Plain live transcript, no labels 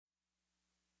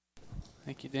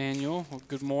Thank you, Daniel. Well,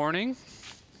 good morning.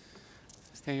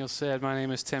 As Daniel said, my name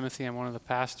is Timothy. I'm one of the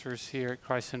pastors here at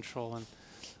Christ Central, and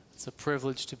it's a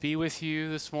privilege to be with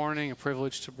you this morning, a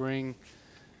privilege to bring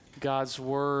God's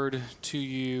Word to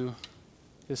you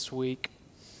this week.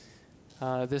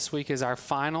 This week is our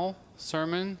final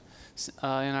sermon in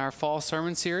our fall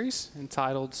sermon series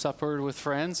entitled Supper with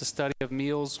Friends, a study of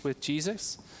meals with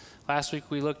Jesus. Last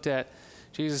week we looked at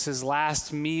Jesus'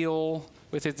 last meal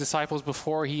with his disciples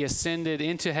before he ascended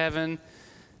into heaven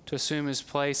to assume his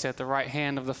place at the right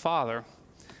hand of the Father.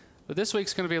 But this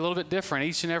week's going to be a little bit different.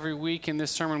 Each and every week in this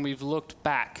sermon we've looked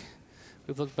back.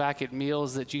 We've looked back at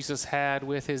meals that Jesus had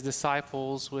with his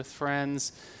disciples, with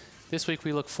friends. This week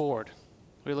we look forward.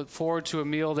 We look forward to a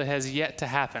meal that has yet to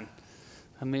happen,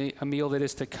 a meal that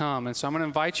is to come. And so I'm going to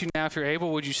invite you now, if you're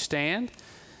able, would you stand?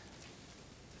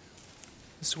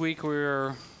 This week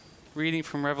we're reading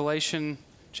from Revelation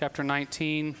chapter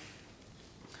 19,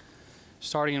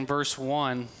 starting in verse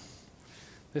 1.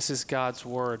 This is God's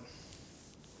Word.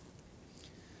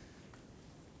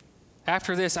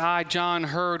 After this, I, John,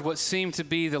 heard what seemed to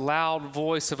be the loud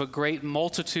voice of a great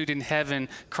multitude in heaven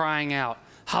crying out,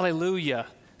 "Hallelujah!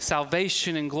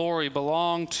 Salvation and glory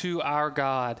belong to our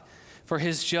God, for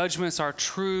his judgments are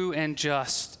true and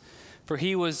just. For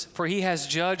he has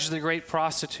judged the great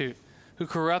prostitute who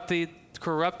corrupted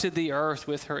the earth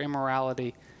with her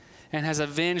immorality, and has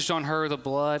avenged on her the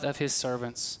blood of his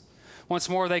servants." Once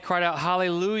more they cried out,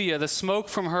 "Hallelujah! The smoke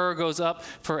from her goes up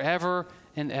forever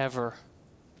and ever."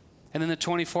 And then the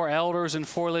 24 elders and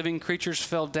 4 living creatures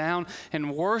fell down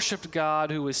and worshiped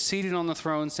God who was seated on the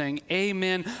throne, saying,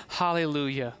 "Amen,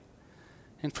 hallelujah."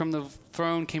 And from the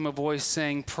throne came a voice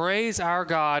saying, "Praise our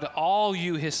God, all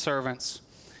you his servants,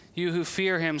 you who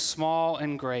fear him, small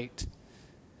and great."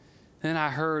 Then I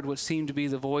heard what seemed to be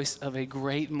the voice of a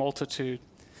great multitude,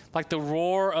 like the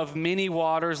roar of many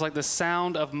waters, like the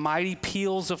sound of mighty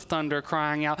peals of thunder,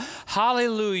 crying out,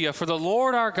 "Hallelujah, for the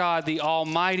Lord our God, the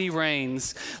Almighty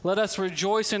reigns. Let us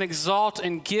rejoice and exalt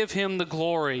and give him the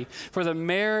glory, for the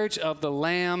marriage of the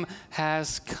Lamb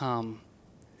has come,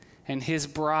 and his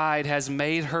bride has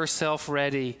made herself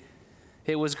ready.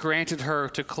 It was granted her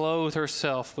to clothe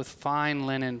herself with fine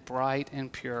linen, bright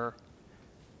and pure.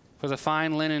 For the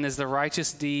fine linen is the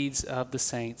righteous deeds of the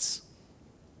saints."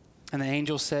 And the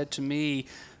angel said to me,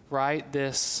 "Write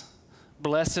this,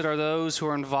 blessed are those who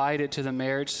are invited to the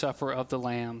marriage supper of the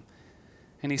Lamb."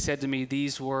 And he said to me,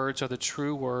 "These words are the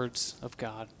true words of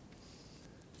God."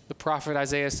 The prophet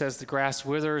Isaiah says, "The grass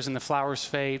withers and the flowers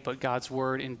fade, but God's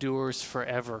word endures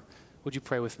forever." Would you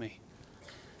pray with me?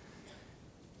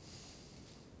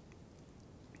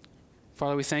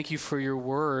 Father, we thank you for your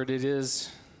word. It is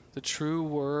the true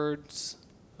words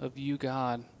of you,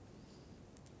 God.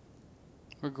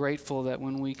 We're grateful that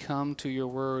when we come to your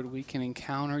word, we can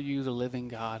encounter you, the living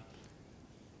God.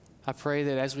 I pray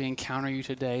that as we encounter you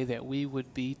today, that we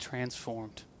would be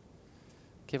transformed.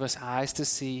 Give us eyes to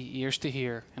see, ears to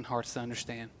hear, and hearts to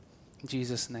understand. In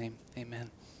Jesus' name,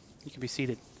 amen. You can be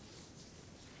seated.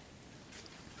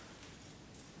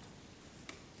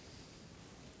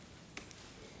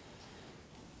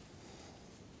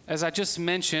 As I just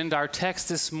mentioned, our text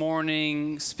this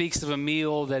morning speaks of a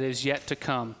meal that is yet to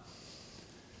come.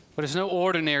 But it's no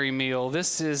ordinary meal.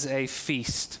 This is a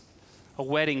feast, a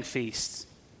wedding feast.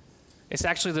 It's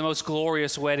actually the most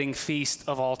glorious wedding feast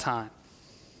of all time.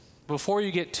 Before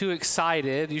you get too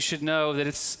excited, you should know that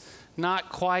it's not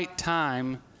quite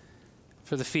time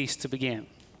for the feast to begin.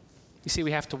 You see,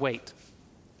 we have to wait.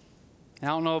 I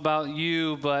don't know about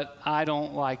you, but I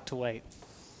don't like to wait.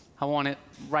 I want it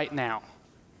right now.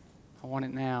 I want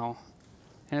it now.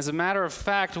 And as a matter of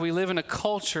fact, we live in a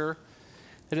culture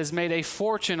that has made a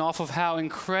fortune off of how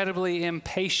incredibly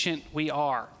impatient we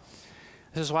are.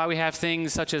 This is why we have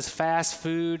things such as fast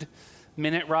food,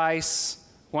 minute rice,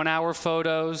 1-hour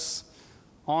photos,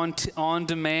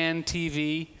 on-demand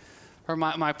TV, or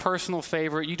my personal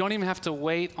favorite, you don't even have to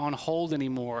wait on hold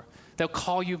anymore. They'll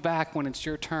call you back when it's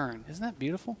your turn. Isn't that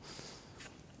beautiful?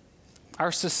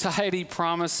 Our society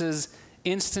promises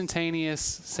instantaneous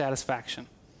satisfaction.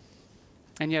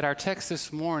 And yet our text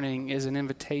this morning is an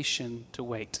invitation to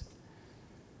wait.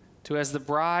 To, as the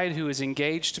bride who is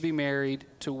engaged to be married,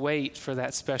 to wait for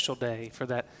that special day, for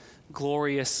that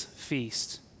glorious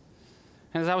feast.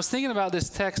 And as I was thinking about this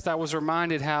text, I was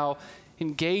reminded how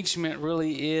engagement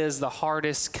really is the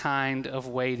hardest kind of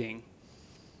waiting.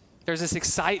 There's this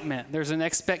excitement. There's an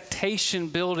expectation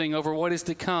building over what is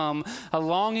to come, a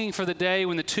longing for the day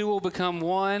when the two will become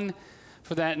one,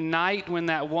 for that night when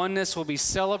that oneness will be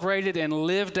celebrated and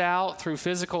lived out through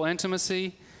physical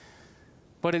intimacy.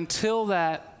 But until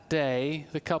that day,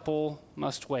 the couple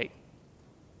must wait.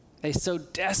 They so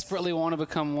desperately want to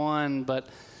become one, but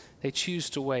they choose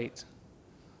to wait.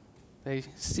 They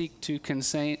seek to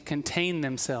contain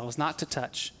themselves, not to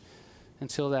touch,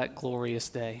 until that glorious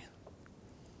day.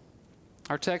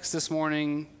 Our text this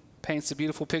morning paints a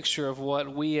beautiful picture of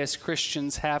what we as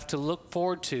Christians have to look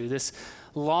forward to, this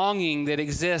longing that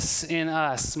exists in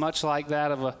us, much like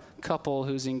that of a couple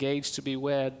who's engaged to be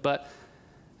wed. But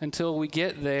until we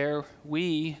get there,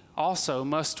 we also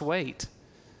must wait.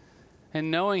 And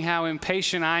knowing how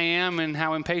impatient I am and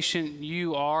how impatient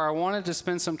you are, I wanted to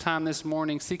spend some time this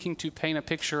morning seeking to paint a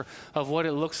picture of what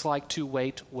it looks like to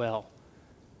wait well.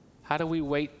 How do we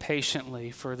wait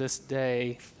patiently for this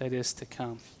day that is to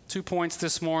come? 2 points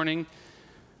this morning.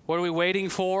 What are we waiting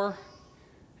for?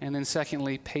 And then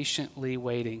secondly, patiently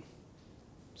waiting.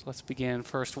 So let's begin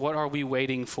first. What are we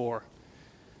waiting for?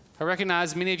 I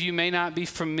recognize many of you may not be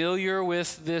familiar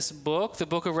with this book, the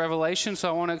book of Revelation, so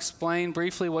I want to explain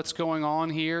briefly what's going on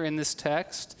here in this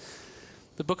text.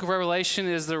 The book of Revelation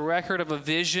is the record of a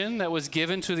vision that was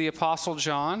given to the Apostle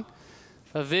John,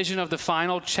 a vision of the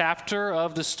final chapter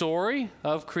of the story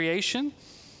of creation,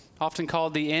 often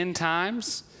called the end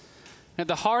times. At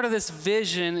the heart of this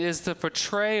vision is the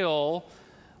portrayal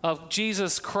of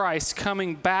Jesus Christ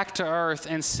coming back to earth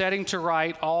and setting to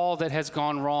right all that has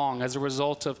gone wrong as a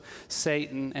result of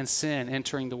Satan and sin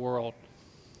entering the world.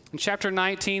 And chapter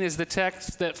 19 is the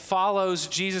text that follows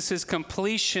Jesus'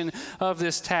 completion of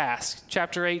this task.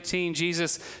 Chapter 18,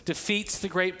 Jesus defeats the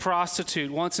great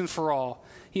prostitute once and for all.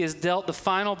 He has dealt the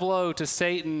final blow to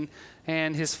Satan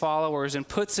and his followers and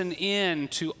puts an end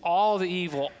to all the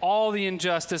evil, all the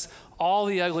injustice, all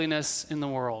the ugliness in the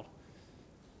world.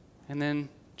 And then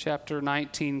chapter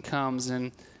 19 comes,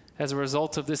 and as a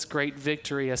result of this great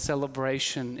victory, a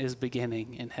celebration is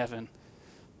beginning in heaven.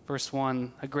 Verse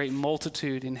 1, a great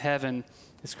multitude in heaven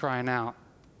is crying out.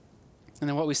 And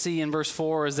then what we see in verse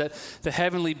 4 is that the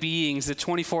heavenly beings, the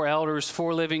 24 elders,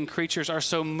 4 living creatures, are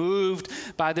so moved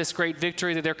by this great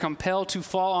victory that they're compelled to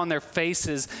fall on their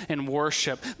faces and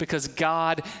worship because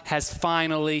God has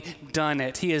finally done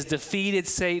it. He has defeated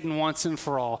Satan once and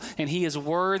for all, and he is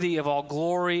worthy of all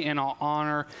glory and all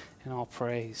honor and all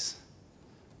praise.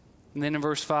 And then in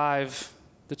verse 5,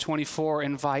 the 24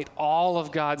 invite all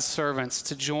of God's servants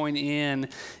to join in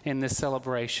this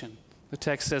celebration. The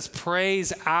text says,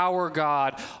 "Praise our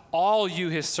God, all you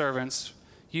his servants,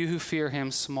 you who fear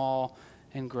him, small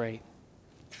and great."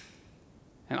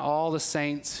 And all the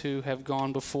saints who have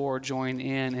gone before join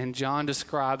in, and John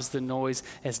describes the noise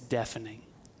as deafening.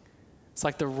 It's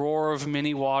like the roar of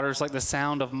many waters, like the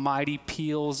sound of mighty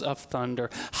peals of thunder.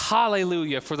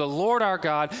 Hallelujah, for the Lord our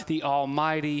God, the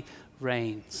Almighty,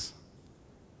 reigns.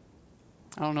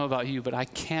 I don't know about you, but I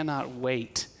cannot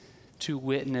wait to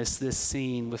witness this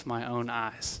scene with my own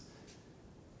eyes.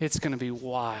 It's going to be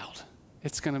wild.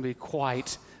 It's going to be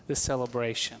quite the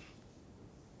celebration.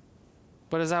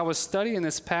 But as I was studying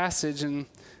this passage and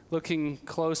looking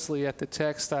closely at the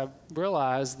text, I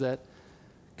realized that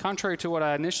contrary to what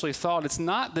I initially thought, it's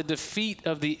not the defeat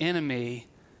of the enemy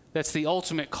that's the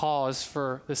ultimate cause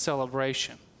for the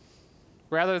celebration.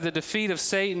 Rather, the defeat of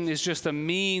Satan is just a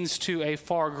means to a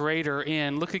far greater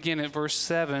end. Look again at verse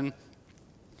 7.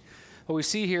 What we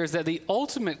see here is that the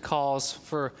ultimate cause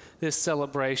for this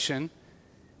celebration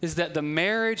is that the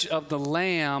marriage of the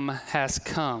Lamb has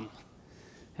come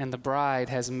and the bride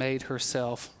has made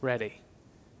herself ready.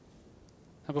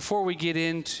 Now, before we get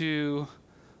into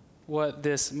what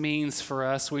this means for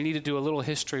us, we need to do a little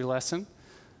history lesson.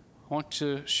 I want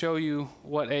to show you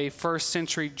what a first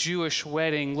century Jewish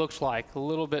wedding looked like, a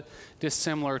little bit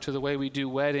dissimilar to the way we do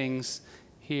weddings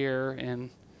here in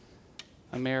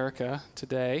America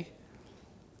today.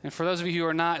 And for those of you who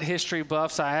are not history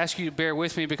buffs, I ask you to bear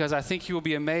with me because I think you will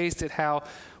be amazed at how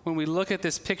when we look at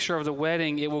this picture of the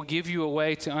wedding, it will give you a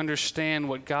way to understand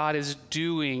what God is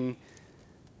doing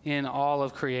in all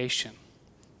of creation.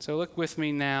 So look with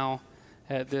me now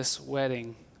at this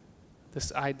wedding,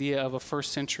 this idea of a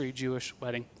first century Jewish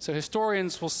wedding. So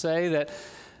historians will say that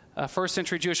a first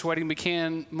century Jewish wedding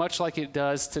began much like it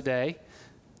does today,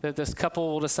 that this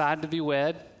couple will decide to be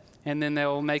wed, and then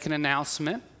they'll make an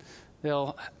announcement.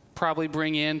 They'll probably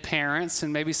bring in parents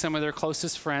and maybe some of their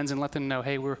closest friends and let them know,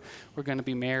 hey, we're going to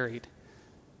be married.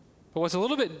 But what's a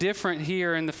little bit different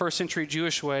here in the first century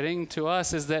Jewish wedding to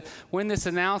us is that when this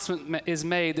announcement is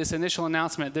made, this initial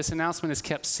announcement, this announcement is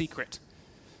kept secret.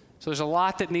 So there's a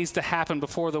lot that needs to happen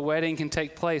before the wedding can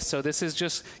take place. So this is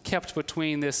just kept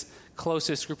between this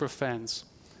closest group of friends.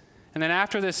 And then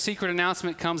after this secret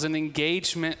announcement comes an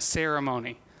engagement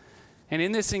ceremony. And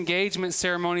in this engagement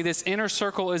ceremony, this inner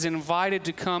circle is invited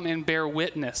to come and bear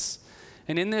witness.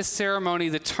 And in this ceremony,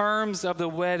 the terms of the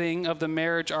wedding, of the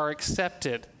marriage, are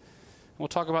accepted. We'll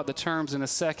talk about the terms in a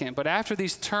second. But after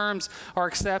these terms are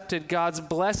accepted, God's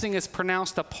blessing is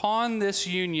pronounced upon this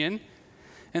union.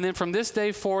 And then from this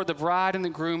day forward, the bride and the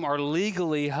groom are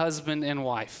legally husband and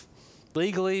wife.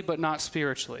 Legally, but not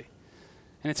spiritually.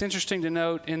 And it's interesting to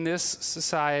note, in this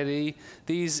society,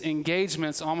 these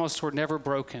engagements almost were never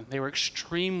broken. They were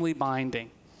extremely binding.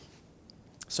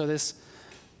 So this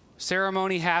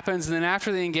ceremony happens, and then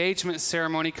after the engagement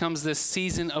ceremony comes this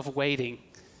season of waiting.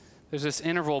 There's this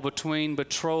interval between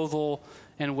betrothal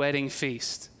and wedding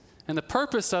feast. And the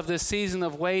purpose of this season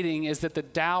of waiting is that the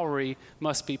dowry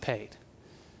must be paid.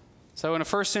 So in a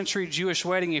first century Jewish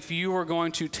wedding, if you were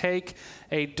going to take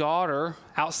a daughter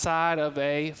outside of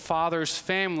a father's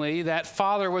family, that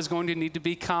father was going to need to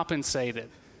be compensated.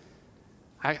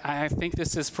 I think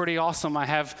this is pretty awesome. I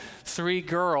have 3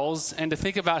 girls, and to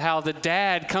think about how the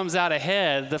dad comes out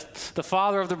ahead, the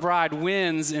father of the bride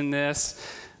wins in this,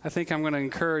 I think I'm going to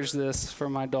encourage this for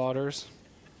my daughters.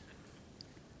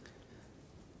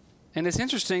 And it's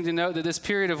interesting to note that this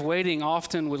period of waiting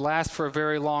often would last for a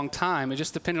very long time. It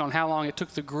just depended on how long it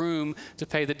took the groom to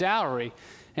pay the dowry.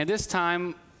 And this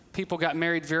time, people got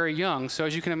married very young. So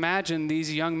as you can imagine,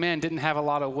 these young men didn't have a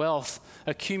lot of wealth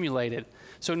accumulated.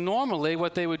 So normally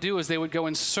what they would do is they would go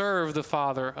and serve the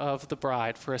father of the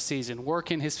bride for a season, work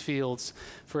in his fields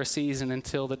for a season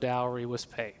until the dowry was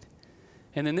paid.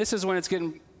 And then this is when it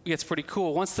gets pretty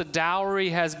cool. Once the dowry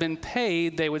has been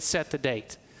paid, they would set the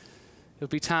date. It would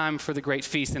be time for the great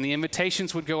feast, and the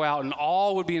invitations would go out, and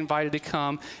all would be invited to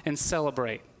come and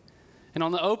celebrate. And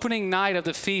on the opening night of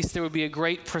the feast, there would be a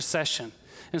great procession.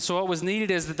 And so what was needed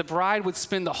is that the bride would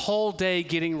spend the whole day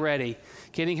getting ready,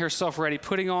 getting herself ready,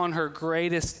 putting on her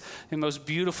greatest and most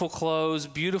beautiful clothes,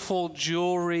 beautiful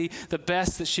jewelry, the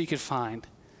best that she could find.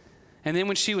 And then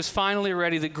when she was finally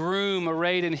ready, the groom,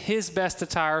 arrayed in his best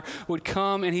attire, would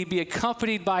come, and he'd be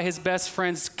accompanied by his best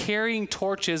friends carrying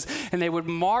torches, and they would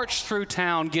march through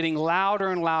town getting louder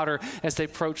and louder as they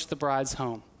approached the bride's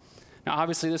home. Now,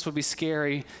 obviously, this would be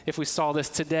scary if we saw this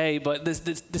today, but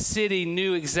the city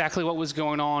knew exactly what was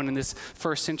going on in this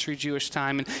first century Jewish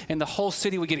time, and the whole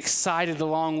city would get excited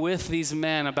along with these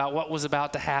men about what was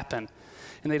about to happen.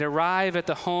 And they'd arrive at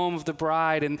the home of the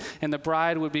bride, and the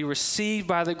bride would be received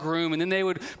by the groom, and then they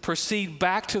would proceed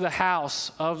back to the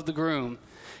house of the groom.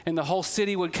 And the whole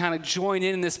city would kind of join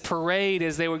in this parade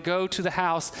as they would go to the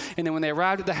house, and then when they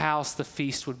arrived at the house, the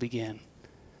feast would begin.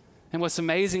 And what's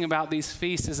amazing about these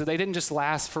feasts is that they didn't just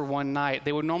last for one night.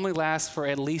 They would normally last for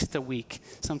at least a week,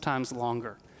 sometimes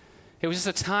longer. It was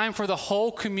just a time for the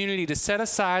whole community to set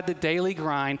aside the daily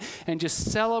grind and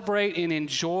just celebrate and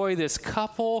enjoy this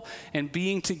couple and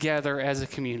being together as a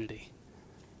community.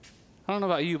 I don't know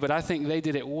about you, but I think they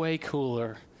did it way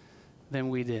cooler than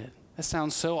we did. That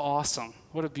sounds so awesome.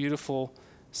 What a beautiful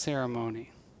ceremony.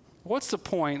 What's the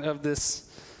point of this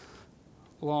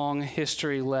long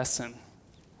history lesson?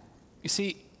 You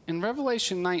see, in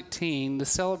Revelation 19, the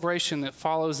celebration that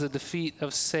follows the defeat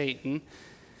of Satan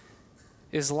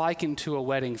is likened to a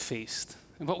wedding feast.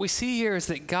 And what we see here is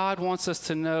that God wants us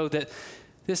to know that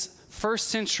this first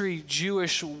century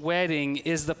Jewish wedding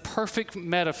is the perfect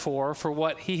metaphor for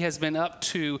what he has been up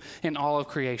to in all of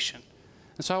creation.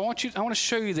 And so I want to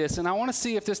show you this, and I want to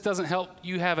see if this doesn't help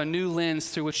you have a new lens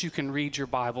through which you can read your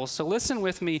Bible. So listen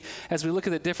with me as we look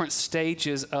at the different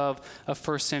stages of a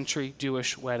first century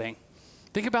Jewish wedding.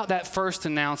 Think about that first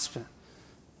announcement.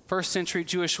 First century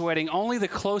Jewish wedding, only the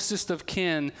closest of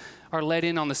kin are let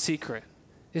in on the secret.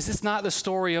 Is this not the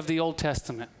story of the Old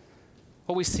Testament?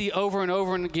 What we see over and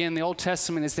over and again in the Old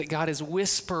Testament is that God is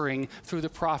whispering through the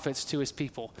prophets to his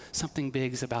people, something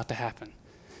big is about to happen.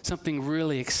 Something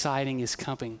really exciting is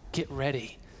coming. Get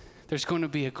ready. There's going to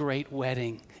be a great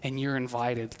wedding, and you're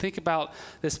invited. Think about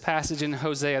this passage in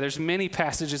Hosea. There's many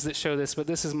passages that show this, but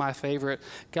this is my favorite.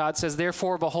 God says,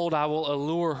 "Therefore, behold, I will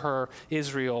allure her,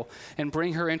 Israel, and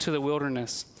bring her into the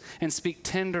wilderness, and speak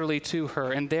tenderly to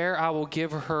her. And there I will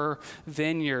give her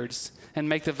vineyards, and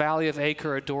make the valley of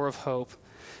Acre a door of hope.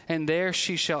 And there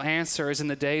she shall answer as in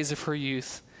the days of her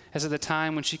youth, as at the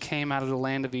time when she came out of the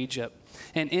land of Egypt.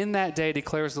 And in that day,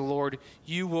 declares the Lord,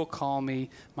 you will call me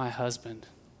my husband."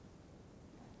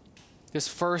 This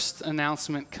first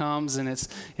announcement comes, and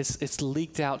it's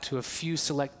leaked out to a few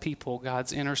select people,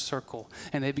 God's inner circle,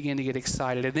 and they begin to get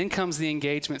excited. And then comes the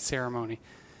engagement ceremony.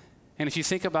 And if you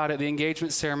think about it, the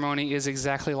engagement ceremony is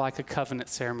exactly like a covenant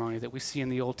ceremony that we see in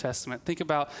the Old Testament. Think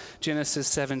about Genesis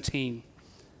 17.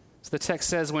 So the text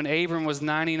says, when Abram was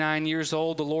 99 years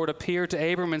old, the Lord appeared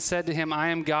to Abram and said to him, I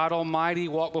am God Almighty,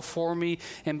 walk before me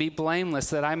and be blameless,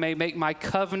 that I may make my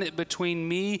covenant between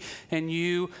me and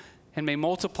you and may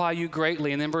multiply you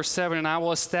greatly. And then verse 7, and I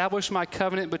will establish my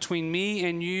covenant between me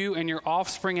and you and your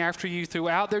offspring after you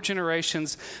throughout their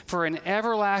generations for an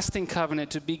everlasting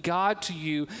covenant to be God to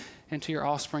you and to your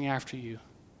offspring after you.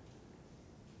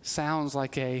 Sounds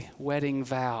like a wedding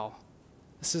vow.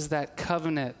 This is that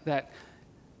covenant, that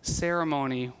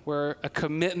ceremony where a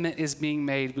commitment is being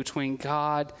made between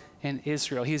God and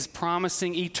Israel. He's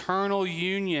promising eternal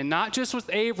union, not just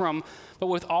with Abram, but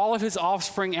with all of his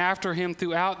offspring after him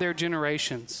throughout their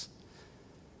generations.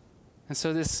 And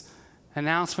so this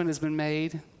announcement has been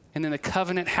made, and then the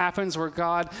covenant happens where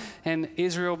God and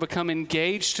Israel become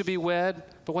engaged to be wed.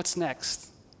 But what's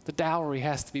next? The dowry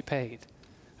has to be paid.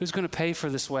 Who's going to pay for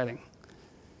this wedding?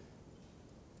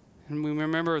 And we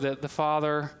remember that the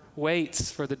father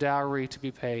waits for the dowry to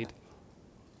be paid.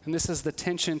 And this is the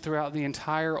tension throughout the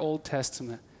entire Old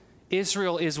Testament.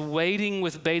 Israel is waiting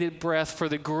with bated breath for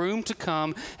the groom to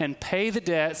come and pay the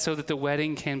debt so that the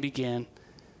wedding can begin.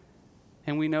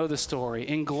 And we know the story.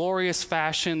 In glorious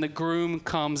fashion, the groom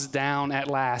comes down at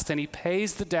last, and he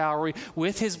pays the dowry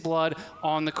with his blood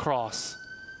on the cross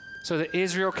so that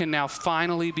Israel can now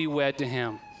finally be wed to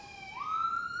him.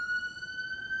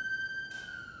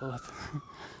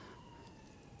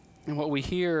 And what we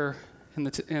hear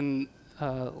in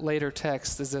later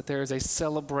text is that there is a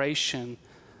celebration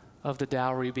of the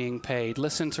dowry being paid.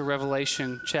 Listen to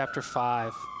Revelation chapter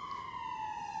 5.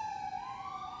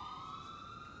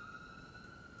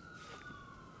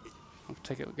 I'll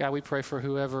take it. God, we pray for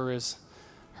whoever is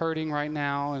hurting right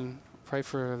now, and pray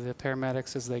for the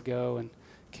paramedics as they go and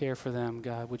care for them.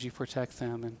 God, would you protect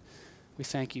them? And we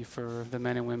thank you for the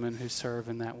men and women who serve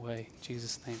in that way. In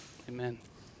Jesus' name, amen.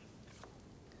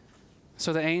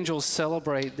 So the angels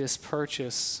celebrate this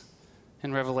purchase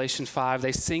in Revelation 5.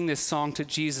 They sing this song to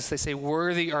Jesus. They say,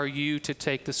 "Worthy are you to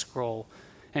take the scroll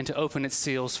and to open its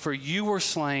seals. For you were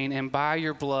slain, and by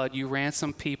your blood you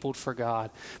ransomed people for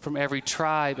God from every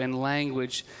tribe and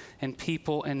language and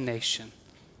people and nation."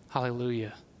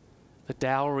 Hallelujah. The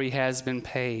dowry has been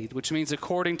paid, which means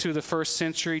according to the first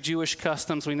century Jewish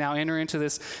customs, we now enter into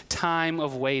this time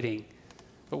of waiting.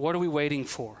 But what are we waiting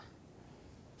for?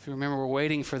 If you remember, we're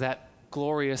waiting for that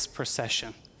glorious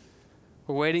procession.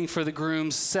 We're waiting for the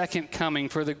groom's second coming,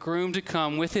 for the groom to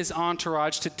come with his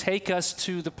entourage to take us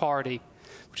to the party,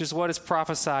 which is what is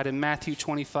prophesied in Matthew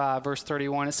 25, verse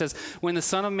 31. It says, "When the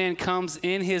Son of Man comes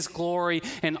in his glory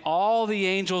and all the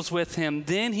angels with him,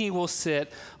 then he will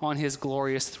sit on his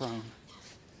glorious throne."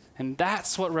 And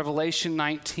that's what Revelation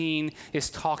 19 is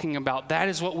talking about. That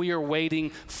is what we are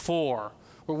waiting for.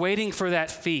 We're waiting for that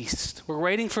feast. We're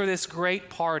waiting for this great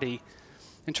party.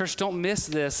 And church, don't miss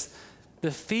this.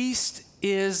 The feast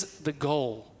is the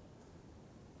goal.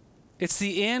 It's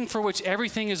the end for which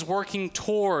everything is working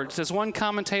towards. As one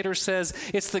commentator says,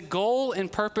 it's the goal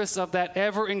and purpose of that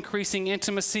ever-increasing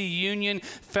intimacy, union,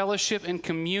 fellowship, and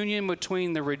communion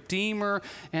between the Redeemer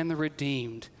and the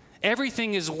redeemed.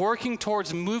 Everything is working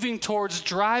towards, moving towards,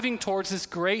 driving towards this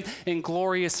great and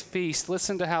glorious feast.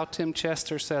 Listen to how Tim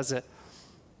Chester says it.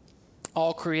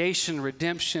 All creation,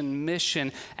 redemption,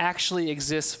 mission actually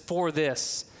exists for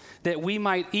this, that we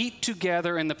might eat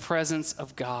together in the presence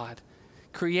of God.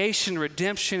 Creation,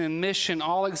 redemption, and mission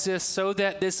all exist so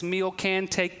that this meal can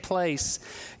take place.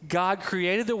 God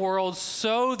created the world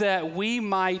so that we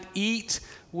might eat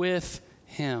with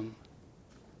him.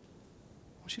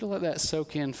 I want you to let that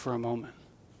soak in for a moment.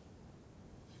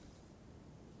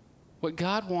 What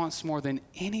God wants more than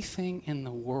anything in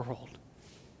the world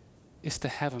is to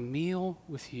have a meal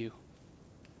with you.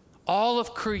 All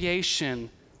of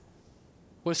creation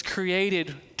was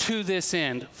created to this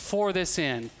end, for this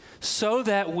end, so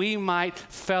that we might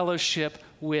fellowship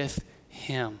with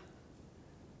him.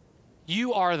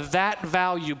 You are that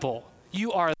valuable.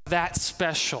 You are that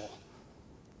special.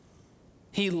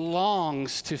 He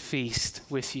longs to feast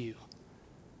with you.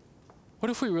 What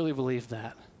if we really believed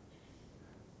that?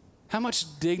 How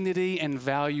much dignity and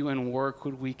value and work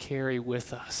would we carry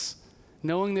with us,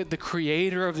 knowing that the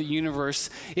creator of the universe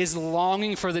is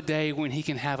longing for the day when he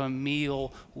can have a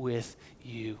meal with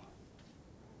you?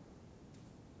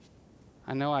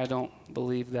 I know I don't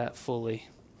believe that fully,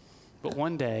 but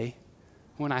one day,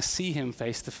 when I see him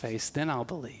face to face, then I'll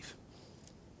believe.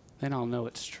 Then I'll know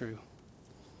it's true.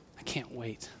 I can't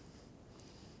wait.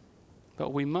 But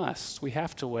we must. We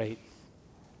have to wait.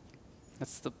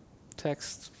 That's the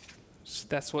text.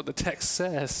 That's what the text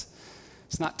says.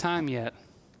 It's not time yet.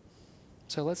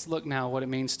 So let's look now what it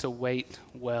means to wait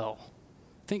well.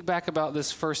 Think back about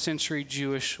this first century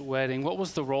Jewish wedding. What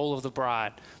was the role of the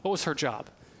bride? What was her job?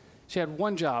 She had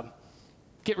one job.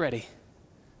 Get ready.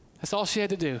 That's all she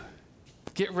had to do.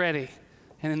 Get ready.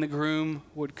 And then the groom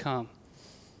would come.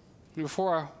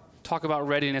 Before I talk about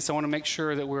readiness, I want to make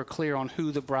sure that we're clear on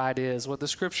who the bride is. What the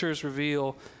scriptures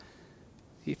reveal,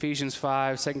 Ephesians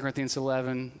 5, 2 Corinthians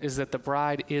 11, is that the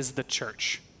bride is the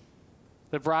church.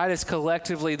 The bride is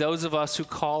collectively those of us who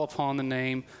call upon the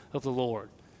name of the Lord.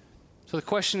 So the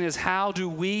question is, how do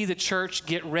we, the church,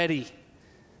 get ready?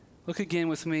 Look again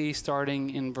with me,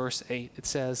 starting in verse 8. It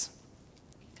says,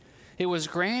 "It was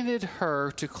granted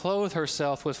her to clothe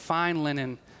herself with fine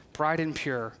linen, bright and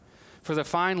pure, for the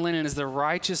fine linen is the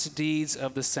righteous deeds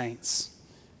of the saints."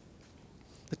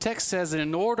 The text says that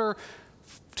in order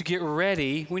to get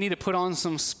ready, we need to put on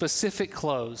some specific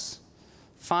clothes.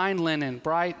 Fine linen,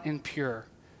 bright and pure,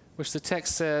 which the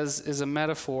text says is a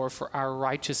metaphor for our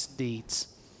righteous deeds.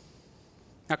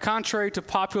 Now, contrary to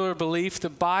popular belief, the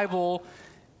Bible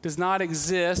does not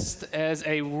exist as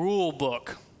a rule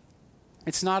book.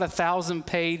 It's not a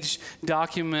 1,000-page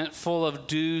document full of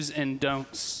do's and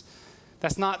don'ts.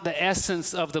 That's not the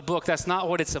essence of the book. That's not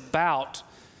what it's about.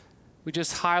 We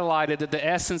just highlighted that the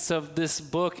essence of this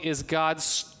book is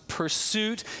God's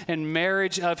pursuit and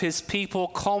marriage of his people,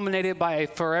 culminated by a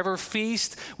forever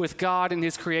feast with God and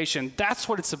his creation. That's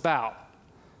what it's about.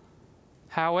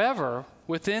 However,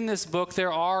 within this book,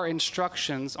 there are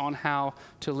instructions on how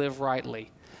to live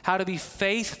rightly, how to be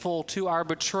faithful to our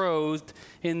betrothed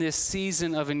in this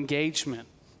season of engagement,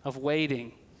 of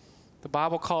waiting. The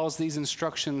Bible calls these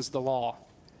instructions the law.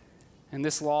 And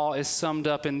this law is summed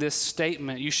up in this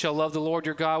statement: "You shall love the Lord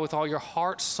your God with all your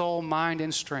heart, soul, mind,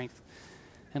 and strength,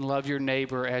 and love your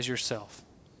neighbor as yourself."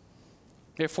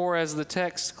 Therefore, as the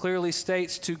text clearly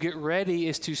states, to get ready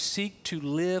is to seek to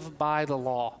live by the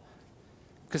law,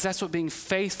 because that's what being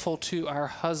faithful to our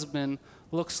husband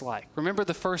looks like. Remember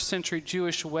the first century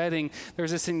Jewish wedding,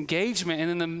 there's this engagement,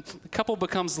 and then the couple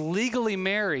becomes legally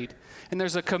married, and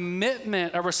there's a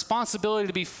commitment, a responsibility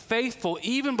to be faithful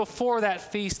even before that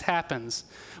feast happens.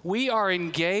 We are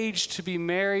engaged to be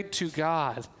married to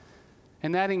God,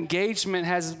 and that engagement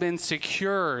has been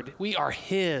secured. We are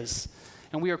his,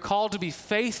 and we are called to be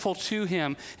faithful to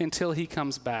him until he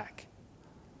comes back.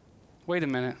 Wait a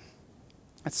minute.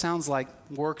 That sounds like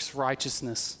works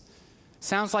righteousness.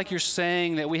 Sounds like you're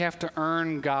saying that we have to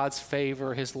earn God's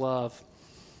favor, his love.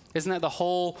 Isn't the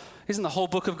whole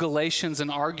book of Galatians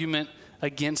an argument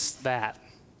against that?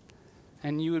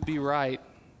 And you would be right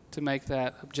to make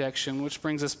that objection, which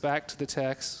brings us back to the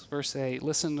text, verse 8.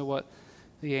 Listen to what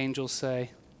the angels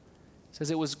say. It says,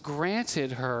 "It was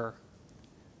granted her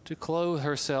to clothe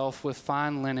herself with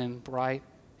fine linen, bright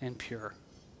and pure."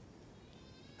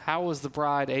 How was the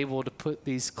bride able to put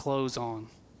these clothes on?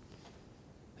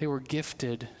 They were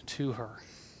gifted to her.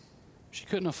 She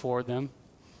couldn't afford them.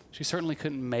 She certainly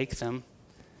couldn't make them.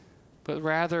 But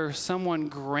rather, someone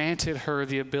granted her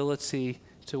the ability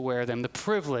to wear them, the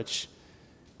privilege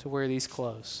to wear these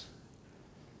clothes.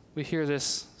 We hear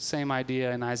this same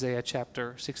idea in Isaiah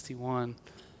chapter 61.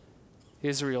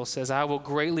 Israel says, "I will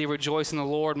greatly rejoice in the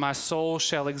Lord. My soul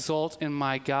shall exult in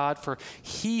my God, for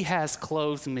he has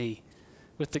clothed me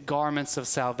with the garments of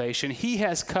salvation. He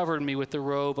has covered me with the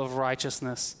robe of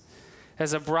righteousness.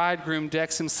 As a bridegroom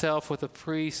decks himself like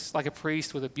a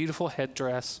priest with a beautiful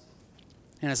headdress,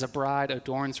 and as a bride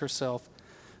adorns herself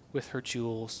with her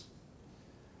jewels."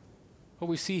 What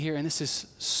we see here, and this is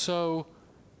so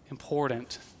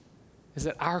important, is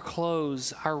that our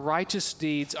clothes, our righteous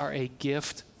deeds, are a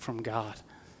gift from God.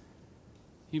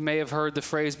 You may have heard the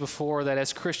phrase before that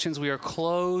as Christians we are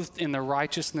clothed in the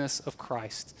righteousness of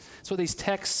Christ. That's what these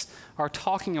texts are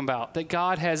talking about, that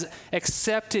God has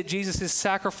accepted Jesus'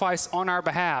 sacrifice on our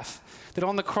behalf, that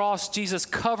on the cross Jesus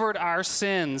covered our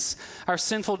sins, our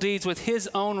sinful deeds with his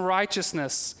own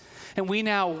righteousness, and we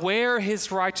now wear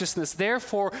his righteousness.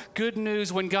 Therefore, good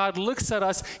news, when God looks at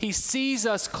us, he sees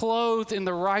us clothed in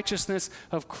the righteousness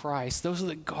of Christ. Those are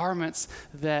the garments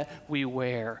that we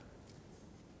wear.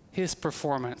 His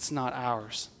performance, not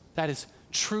ours. That is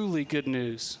truly good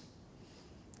news.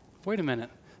 Wait a minute.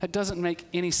 That doesn't make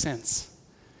any sense.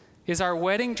 Is our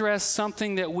wedding dress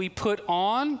something that we put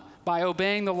on by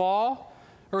obeying the law?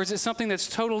 Or is it something that's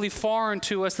totally foreign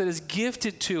to us, that is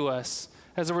gifted to us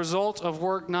as a result of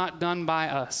work not done by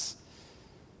us?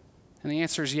 And the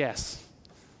answer is yes.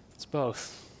 It's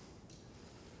both.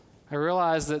 I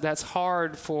realize that that's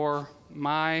hard for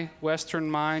my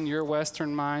Western mind, your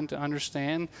Western mind, to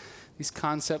understand these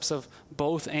concepts of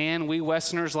both and. We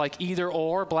Westerners like either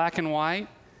or, black and white.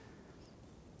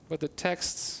 But the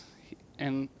text,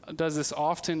 and does this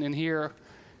often in here,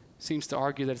 seems to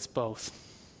argue that it's both.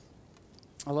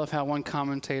 I love how one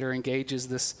commentator engages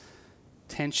this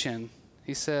tension.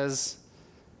 He says,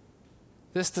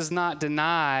 This does not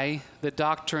deny the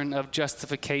doctrine of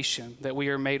justification, that we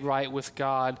are made right with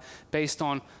God based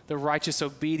on the righteous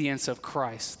obedience of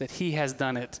Christ, that he has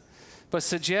done it, but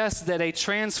suggests that a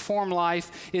transformed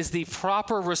life is the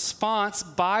proper response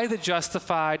by the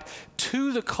justified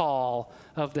to the call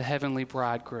of the heavenly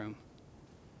bridegroom.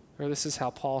 Or this is how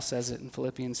Paul says it in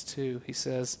Philippians 2. He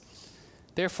says,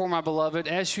 "Therefore, my beloved,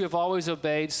 as you have always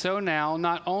obeyed, so now,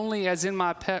 not only as in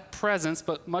my presence,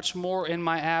 but much more in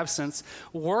my absence,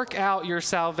 work out your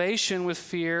salvation with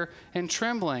fear and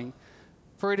trembling.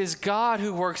 For it is God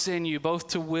who works in you, both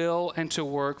to will and to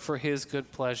work for his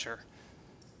good pleasure."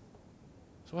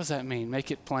 So what does that mean?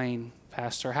 Make it plain,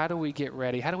 Pastor. How do we get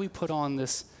ready? How do we put on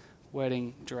this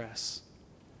wedding dress?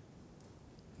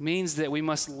 It means that we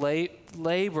must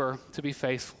labor to be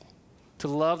faithful, to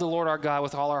love the Lord our God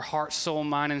with all our heart, soul,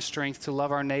 mind, and strength, to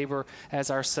love our neighbor as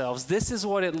ourselves. This is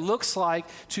what it looks like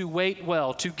to wait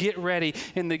well, to get ready.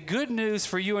 And the good news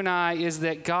for you and I is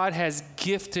that God has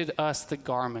gifted us the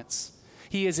garments.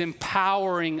 He is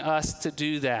empowering us to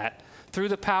do that. Through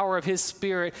the power of his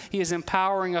Spirit, he is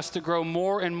empowering us to grow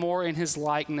more and more in his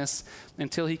likeness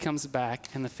until he comes back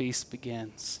and the feast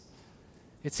begins.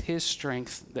 It's his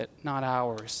strength, that not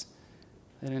ours,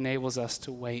 that enables us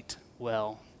to wait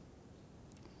well.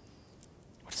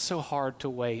 It's so hard to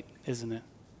wait, isn't it?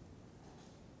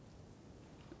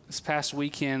 This past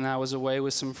weekend, I was away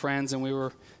with some friends, and we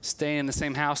were staying in the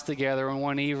same house together. And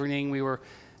one evening, we were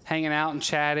hanging out and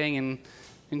chatting and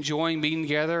enjoying being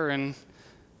together, and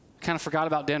kind of forgot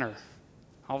about dinner.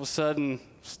 All of a sudden,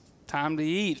 it's time to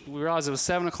eat. We realized it was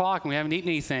 7 o'clock, and we haven't eaten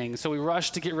anything. So we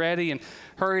rushed to get ready and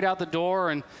hurried out the door,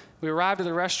 and we arrived at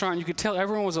the restaurant, and you could tell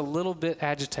everyone was a little bit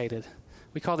agitated.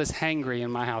 We call this hangry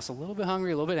in my house. A little bit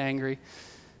hungry, a little bit angry.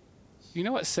 You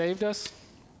know what saved us?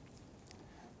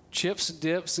 Chips,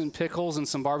 dips, and pickles, and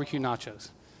some barbecue nachos.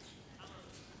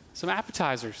 Some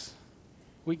appetizers.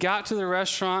 We got to the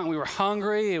restaurant, and we were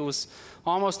hungry. It was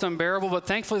almost unbearable, but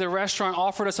thankfully the restaurant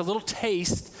offered us a little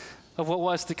taste of what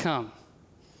was to come.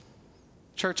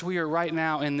 Church, we are right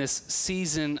now in this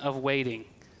season of waiting.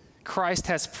 Christ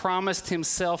has promised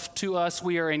himself to us.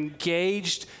 We are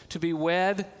engaged to be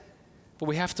wed, but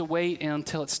we have to wait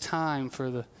until it's time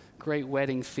for the great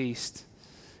wedding feast.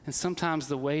 And sometimes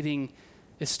the waiting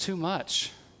is too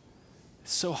much.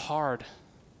 It's so hard.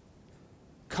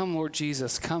 Come, Lord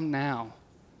Jesus, come now.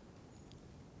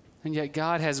 And yet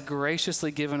God has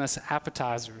graciously given us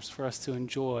appetizers for us to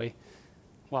enjoy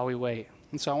while we wait.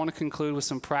 And so I want to conclude with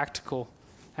some practical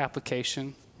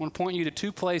application. I want to point you to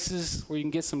 2 places where you can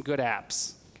get some good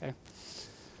apps. Okay?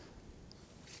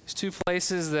 There's 2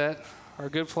 places that are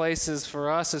good places for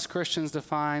us as Christians to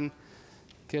find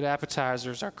good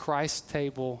appetizers: our Christ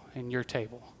table and your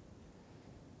table.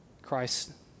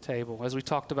 Christ table. As we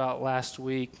talked about last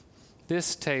week,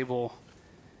 this table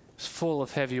is full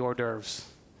of heavy hors d'oeuvres.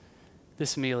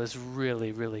 This meal is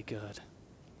really, really good.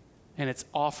 And it's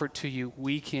offered to you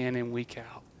week in and week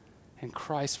out. And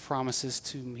Christ promises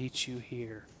to meet you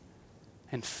here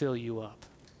and fill you up.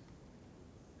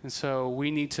 And so we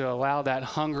need to allow that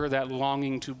hunger, that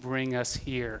longing to bring us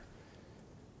here.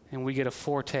 And we get a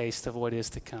foretaste of what is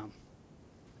to come.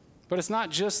 But it's not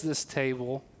just this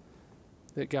table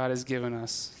that God has given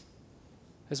us.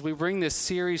 As we bring this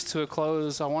series to a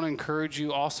close, I want to encourage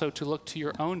you also to look to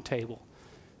your own table.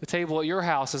 The table at your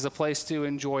house is a place to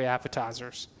enjoy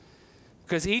appetizers.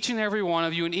 Because each and every one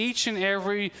of you and each and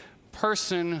every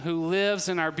person who lives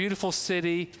in our beautiful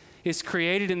city is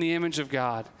created in the image of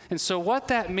God. And so what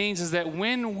that means is that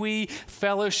when we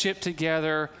fellowship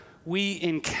together, we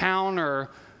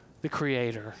encounter the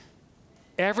Creator.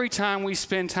 Every time we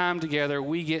spend time together,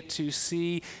 we get to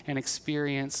see and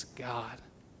experience God.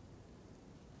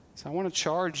 So I want to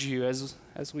charge you as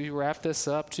we wrap this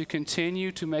up to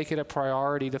continue to make it a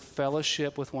priority to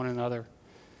fellowship with one another.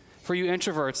 For you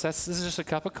introverts, this is just a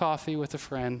cup of coffee with a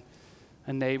friend,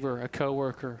 a neighbor, a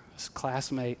coworker, a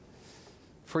classmate.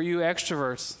 For you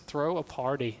extroverts, throw a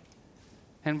party.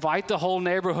 Invite the whole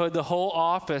neighborhood, the whole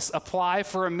office. Apply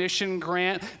for a mission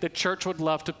grant. The church would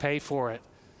love to pay for it.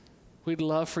 We'd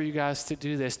love for you guys to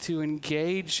do this, to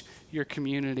engage your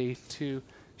community, to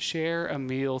share a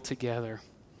meal together.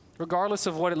 Regardless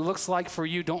of what it looks like for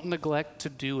you, don't neglect to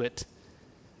do it.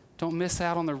 Don't miss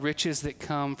out on the riches that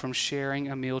come from sharing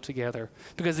a meal together.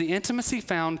 Because the intimacy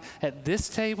found at this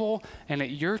table and at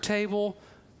your table,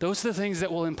 those are the things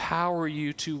that will empower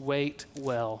you to wait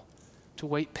well, to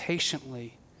wait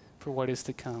patiently for what is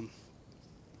to come.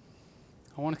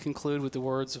 I want to conclude with the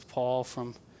words of Paul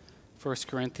from 1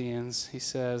 Corinthians. He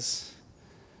says,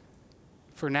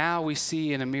 "For now we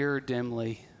see in a mirror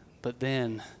dimly, but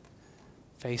then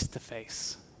face to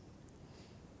face."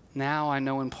 Now I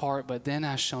know in part, but then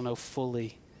I shall know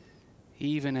fully,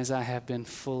 even as I have been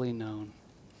fully known.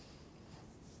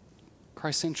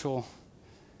 Christ Central,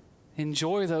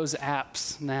 enjoy those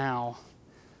apps now,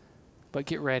 but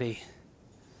get ready,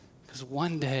 because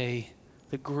one day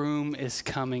the groom is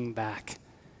coming back,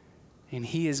 and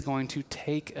he is going to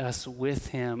take us with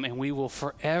him, and we will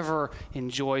forever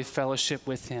enjoy fellowship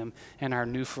with him in our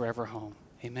new forever home.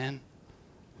 Amen?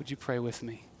 Would you pray with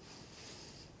me?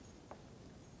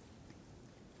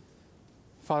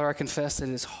 Father, I confess that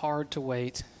it is hard to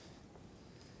wait.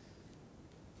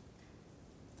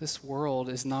 This world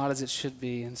is not as it should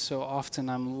be, and so often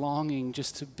I'm longing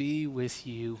just to be with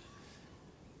you.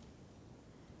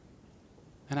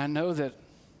 And I know that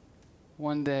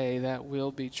one day that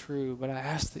will be true, but I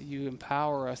ask that you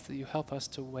empower us, that you help us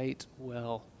to wait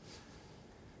well,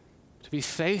 to be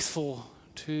faithful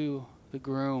to the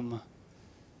groom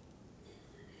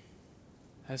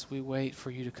as we wait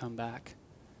for you to come back.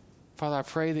 Father, I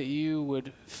pray that you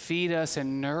would feed us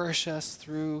and nourish us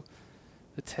through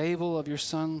the table of your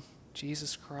Son,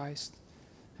 Jesus Christ,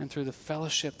 and through the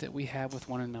fellowship that we have with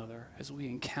one another as we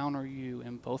encounter you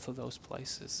in both of those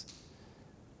places.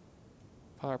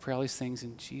 Father, I pray all these things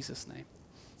in Jesus' name.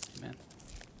 Amen.